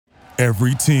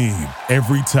Every team,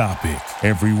 every topic,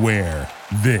 everywhere.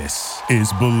 This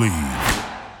is Believe.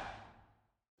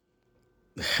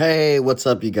 Hey, what's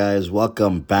up, you guys?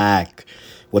 Welcome back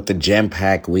with the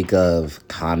jam-packed week of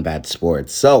combat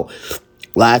sports. So,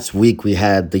 last week we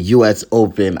had the U.S.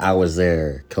 Open. I was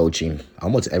there coaching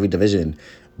almost every division,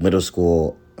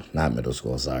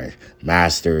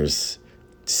 masters,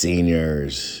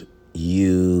 seniors,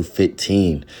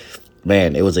 U15.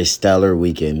 Man, it was a stellar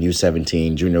weekend.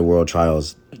 U17, Junior World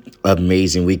Trials.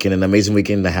 Amazing weekend. An amazing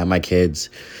weekend to have my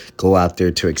kids go out there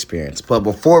to experience. But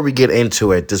before we get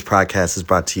into it, this podcast is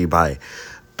brought to you by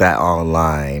Bet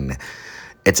Online.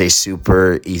 It's a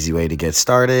super easy way to get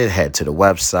started. Head to the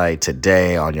website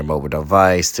today on your mobile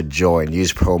device to join.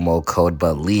 Use promo code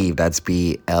BELIEVE. That's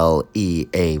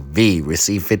BLEAV.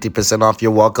 Receive 50% off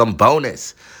your welcome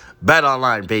bonus. Bet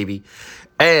Online, baby.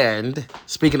 And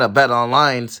speaking of Bet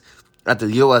Online's, at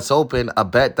the U.S. Open, a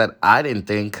bet that I didn't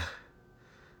think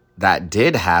that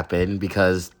did happen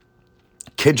because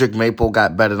Kendrick Maple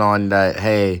got betted on that,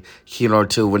 hey, Kino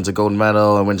 2 wins a gold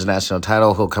medal and wins a national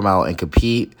title. He'll come out and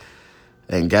compete.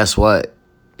 And guess what?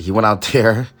 He went out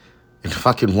there and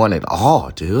fucking won it all,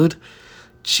 dude.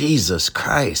 Jesus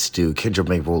Christ, dude. Kendrick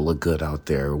Maple looked good out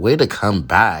there. Way to come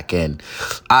back. And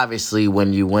obviously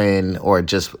when you win or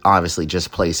just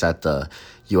place at the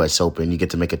U.S. Open, you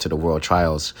get to make it to the World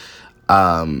Trials.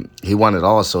 He won it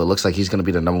all, so it looks like he's going to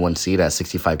be the number one seed at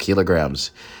 65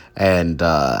 kilograms. And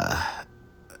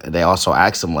they also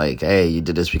asked him, like, hey, you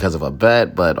did this because of a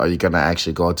bet, but are you going to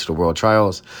actually go to the World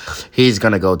Trials? He's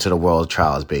going to go to the World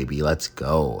Trials, baby. Let's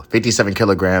go. 57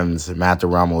 kilograms, Matthew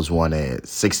Ramos won it.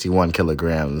 61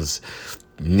 kilograms,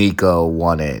 Nico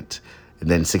won it.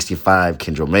 And then 65,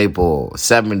 Kendrick Maple.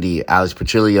 70, Alex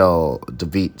Petrillo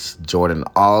defeats Jordan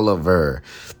Oliver.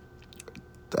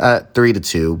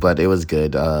 3-2, but it was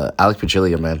good. Alex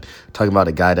Petrillo, man, talking about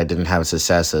a guy that didn't have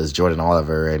success as Jordan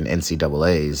Oliver and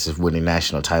NCAAs, winning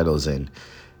national titles, and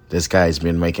this guy's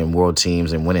been making world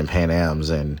teams and winning Pan Ams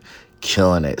and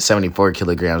killing it. 74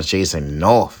 kilograms, Jason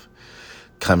North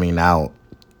coming out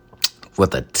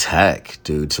with a tech,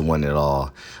 dude, to win it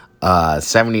all.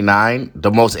 79, the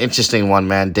most interesting one,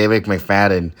 man, David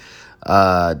McFadden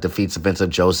defeats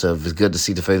Vincent Joseph. It's good to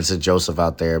see Vincent Joseph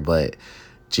out there, but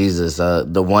Jesus,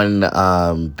 the one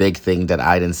big thing that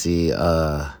I didn't see,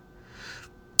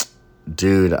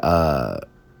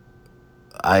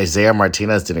 Isaiah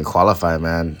Martinez didn't qualify,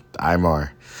 man. Imar.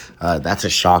 That's a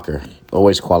shocker.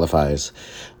 Always qualifies.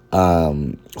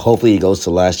 Hopefully he goes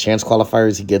to last chance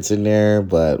qualifiers. He gets in there,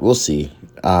 but we'll see.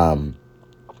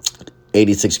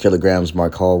 86 kilograms,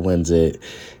 Mark Hall wins it.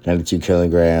 92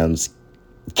 kilograms,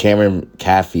 Cameron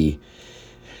Caffey.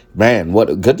 Man, what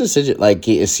a good decision. Like,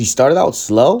 he started out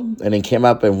slow and then came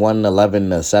up and won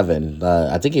 11-7.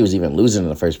 I think he was even losing in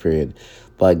the first period.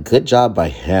 But good job by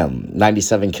him.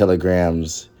 97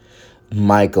 kilograms,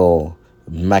 Michael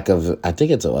Machiavelli. I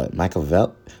think it's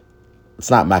Machiavelli?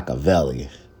 It's not Machiavelli,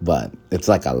 but it's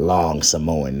like a long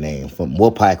Samoan name from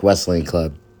Wolfpack Wrestling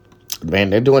Club. Man,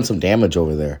 they're doing some damage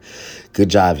over there. Good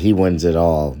job. He wins it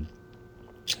all.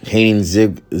 Hayden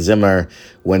Zimmer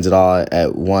wins it all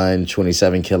at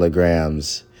 127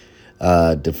 kilograms.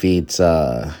 Defeats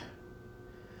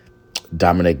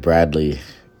Dominic Bradley.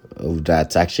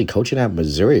 That's actually coaching at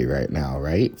Missouri right now,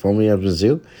 right? Formerly of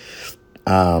Mizzou.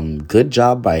 Good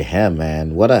job by him,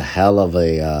 man. What a hell of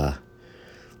a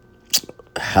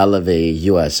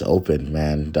U.S. Open,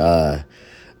 man.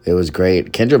 It was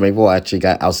great. Kendrick Maple actually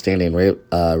got outstanding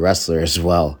wrestler as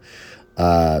well.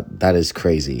 That is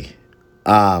crazy.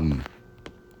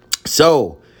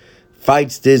 So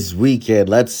fights this weekend.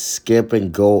 Let's skip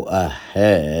and go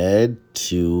ahead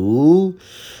to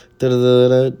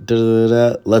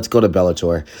let's go to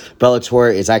Bellator.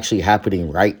 Bellator is actually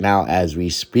happening right now as we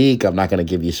speak. I'm not going to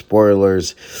give you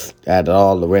spoilers at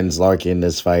all. Lorenz Larkin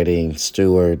is fighting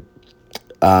Stewart.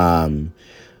 Yoel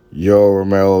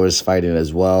Romero is fighting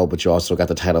as well, but you also got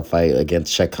the title fight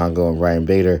against Czech Congo and Ryan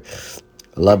Bader.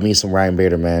 Love me some Ryan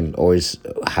Bader, man. Always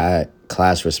had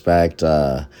class respect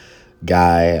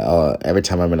guy. Every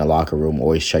time I'm in a locker room,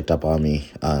 always checked up on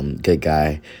me. Good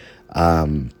guy. I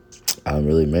don't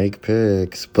really make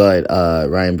picks, but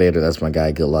Ryan Bader, that's my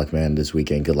guy. Good luck, man, this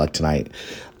weekend. Good luck tonight.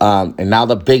 And now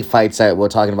the big fights that we're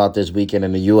talking about this weekend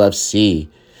in the UFC,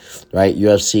 right?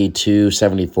 UFC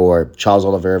 274, Charles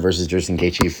Oliveira versus Justin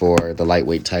Gaethje for the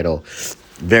lightweight title.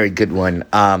 Very good one.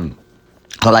 I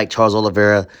like Charles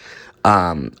Oliveira.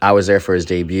 I was there for his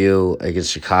debut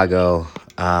against Chicago.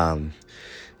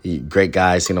 Great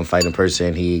guy. Seen him fight in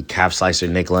person. He calf slicer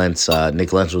Nick Lentz.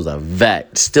 Nick Lentz was a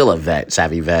vet, still a vet,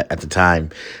 savvy vet at the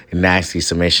time. Nasty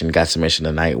submission. Got submission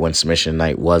tonight when submission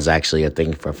night was actually a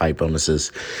thing for fight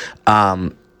bonuses.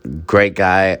 Great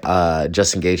guy.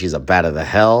 Justin Gaethje, he's a bat of the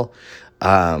hell.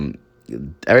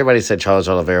 Everybody said Charles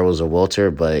Oliveira was a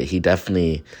welter, but he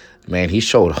definitely, man, he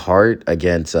showed heart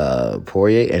against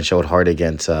Poirier and showed heart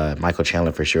against Michael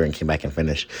Chandler for sure and came back and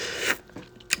finished.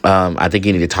 I think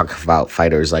you need to talk about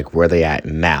fighters like where they at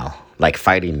now, like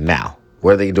fighting now.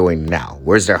 What are they doing now?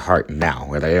 Where's their heart now?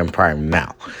 Where they in prime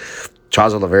now?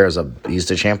 Charles Oliveira he's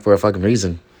the champ for a fucking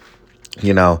reason.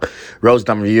 You know, Rose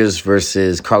Namajunas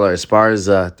versus Carla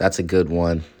Esparza, that's a good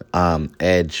one.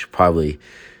 Edge probably.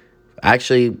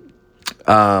 Actually,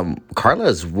 Carla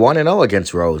is 1-0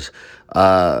 against Rose.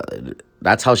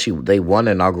 That's how they won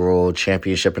the inaugural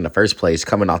championship in the first place,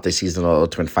 coming off the season of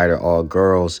Ultimate Fighter all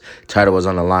girls. Title was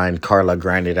on the line. Carla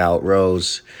grinded out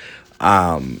Rose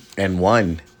and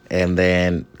won. And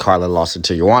then Carla lost it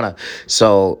to Joanna.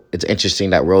 So it's interesting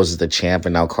that Rose is the champ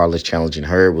and now Carla's challenging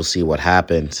her. We'll see what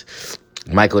happens.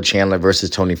 Michael Chandler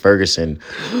versus Tony Ferguson.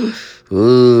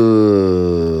 Ooh.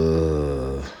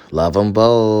 Love them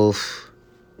both.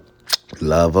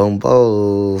 Love them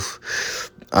both.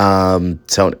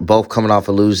 So both coming off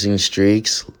of losing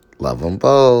streaks. Love them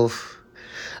both.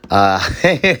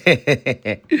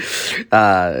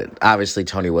 Obviously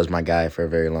Tony was my guy for a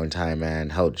very long time, man.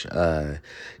 Helped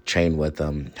train with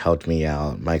him, helped me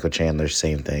out. Michael Chandler,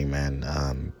 same thing,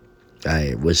 man.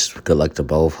 I wish good luck to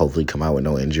both. Hopefully come out with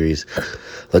no injuries.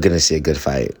 Looking to see a good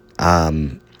fight.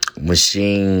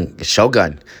 Machine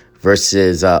Shogun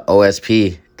versus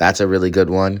OSP. That's a really good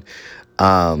one.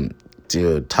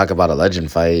 Dude, talk about a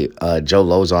legend fight. Joe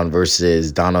Lozon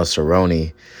versus Dono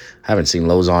Cerrone. Haven't seen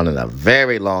Lozon in a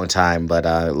very long time, but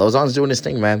Lozon's doing his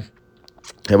thing, man.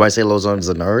 Everybody say Lozon's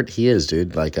a nerd. He is,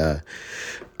 dude. Like,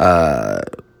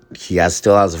 he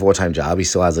still has a full-time job. He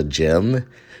still has a gym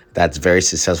that's very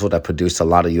successful, that produced a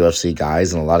lot of UFC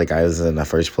guys and a lot of guys in the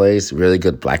first place. Really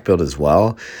good black belt as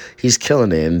well. He's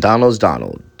killing it. And Donald's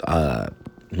Donald.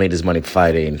 Made his money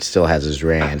fighting, still has his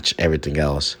ranch, everything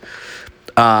else.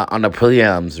 On the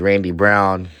prelims, Randy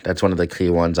Brown, that's one of the key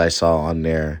ones I saw on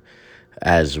there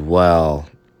as well.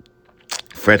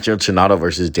 Francio Trinaldo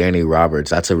versus Danny Roberts,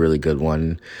 that's a really good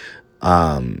one.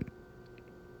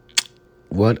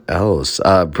 What else?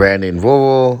 Brandon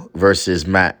Royal versus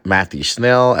Matthew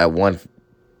Snell at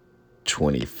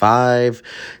 125.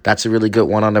 That's a really good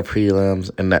one on the prelims.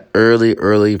 In the early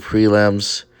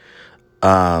prelims,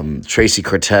 Tracy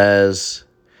Cortez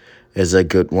is a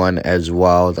good one as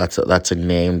well. That's a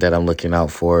name that I'm looking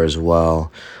out for as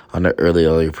well on the early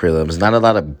prelims. Not a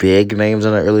lot of big names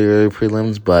on the early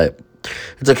prelims, but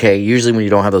it's okay. Usually when you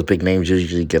don't have those big names, you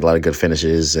usually get a lot of good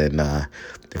finishes. And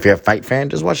if you're a fight fan,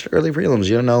 just watch the early prelims.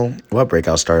 You don't know what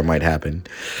breakout star might happen.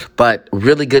 But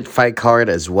really good fight card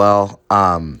as well.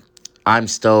 I'm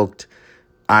stoked.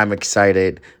 I'm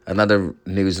excited. Another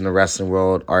news in the wrestling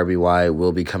world, RBY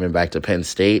will be coming back to Penn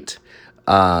State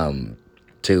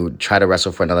to try to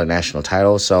wrestle for another national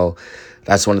title. So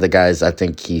that's one of the guys I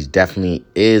think he definitely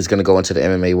is going to go into the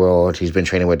MMA world. He's been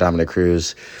training with Dominic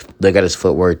Cruz. Look at his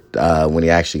footwork when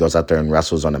he actually goes out there and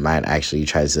wrestles on the mat. Actually, he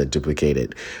tries to duplicate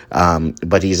it.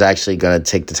 But he's actually going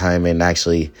to take the time and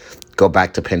actually go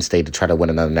back to Penn State to try to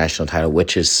win another national title,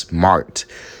 which is smart.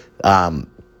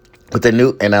 With the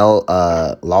new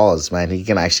NL laws, man, he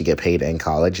can actually get paid in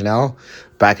college now.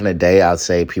 Back in the day, I'd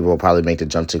say people will probably make the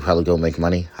jump to probably go make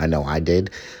money. I know I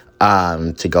did,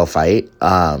 to go fight.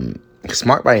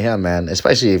 Smart by him, man,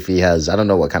 especially if he has, I don't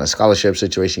know what kind of scholarship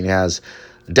situation he has.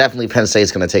 Definitely Penn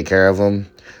State's going to take care of him.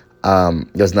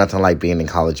 There's nothing like being in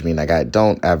college.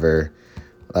 Don't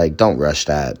rush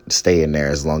that. Stay in there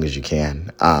as long as you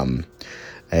can.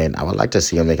 And I would like to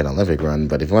see him make an Olympic run,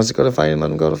 but if he wants to go to fighting,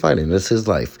 let him go to fighting. This is his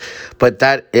life. But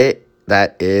that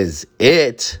is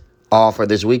it all for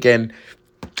this weekend.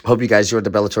 Hope you guys enjoyed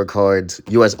the Bellator cards.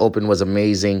 U.S. Open was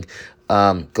amazing.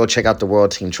 Go check out the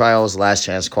World Team Trials, Last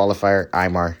Chance Qualifier,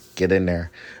 IMAR. Get in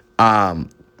there. And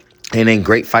then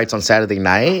great fights on Saturday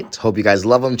night. Hope you guys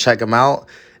love them. Check them out.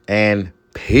 And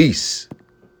peace.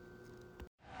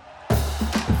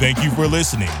 Thank you for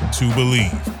listening to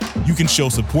Believe. You can show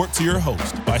support to your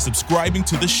host by subscribing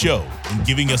to the show and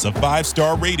giving us a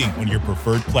 5-star rating on your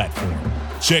preferred platform.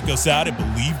 Check us out at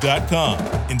Believe.com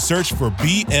and search for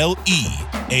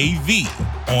BLEAV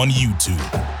on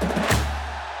YouTube.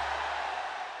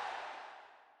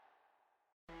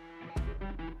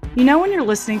 You know when you're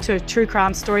listening to a true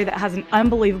crime story that has an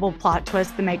unbelievable plot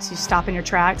twist that makes you stop in your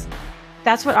tracks?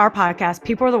 That's what our podcast,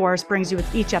 People Are the Worst, brings you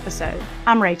with each episode.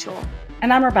 I'm Rachel.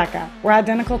 And I'm Rebecca. We're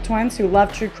identical twins who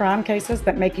love true crime cases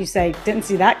that make you say, didn't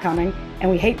see that coming,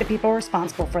 and we hate the people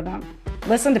responsible for them.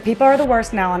 Listen to People Are the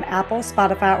Worst now on Apple,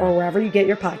 Spotify, or wherever you get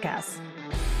your podcasts.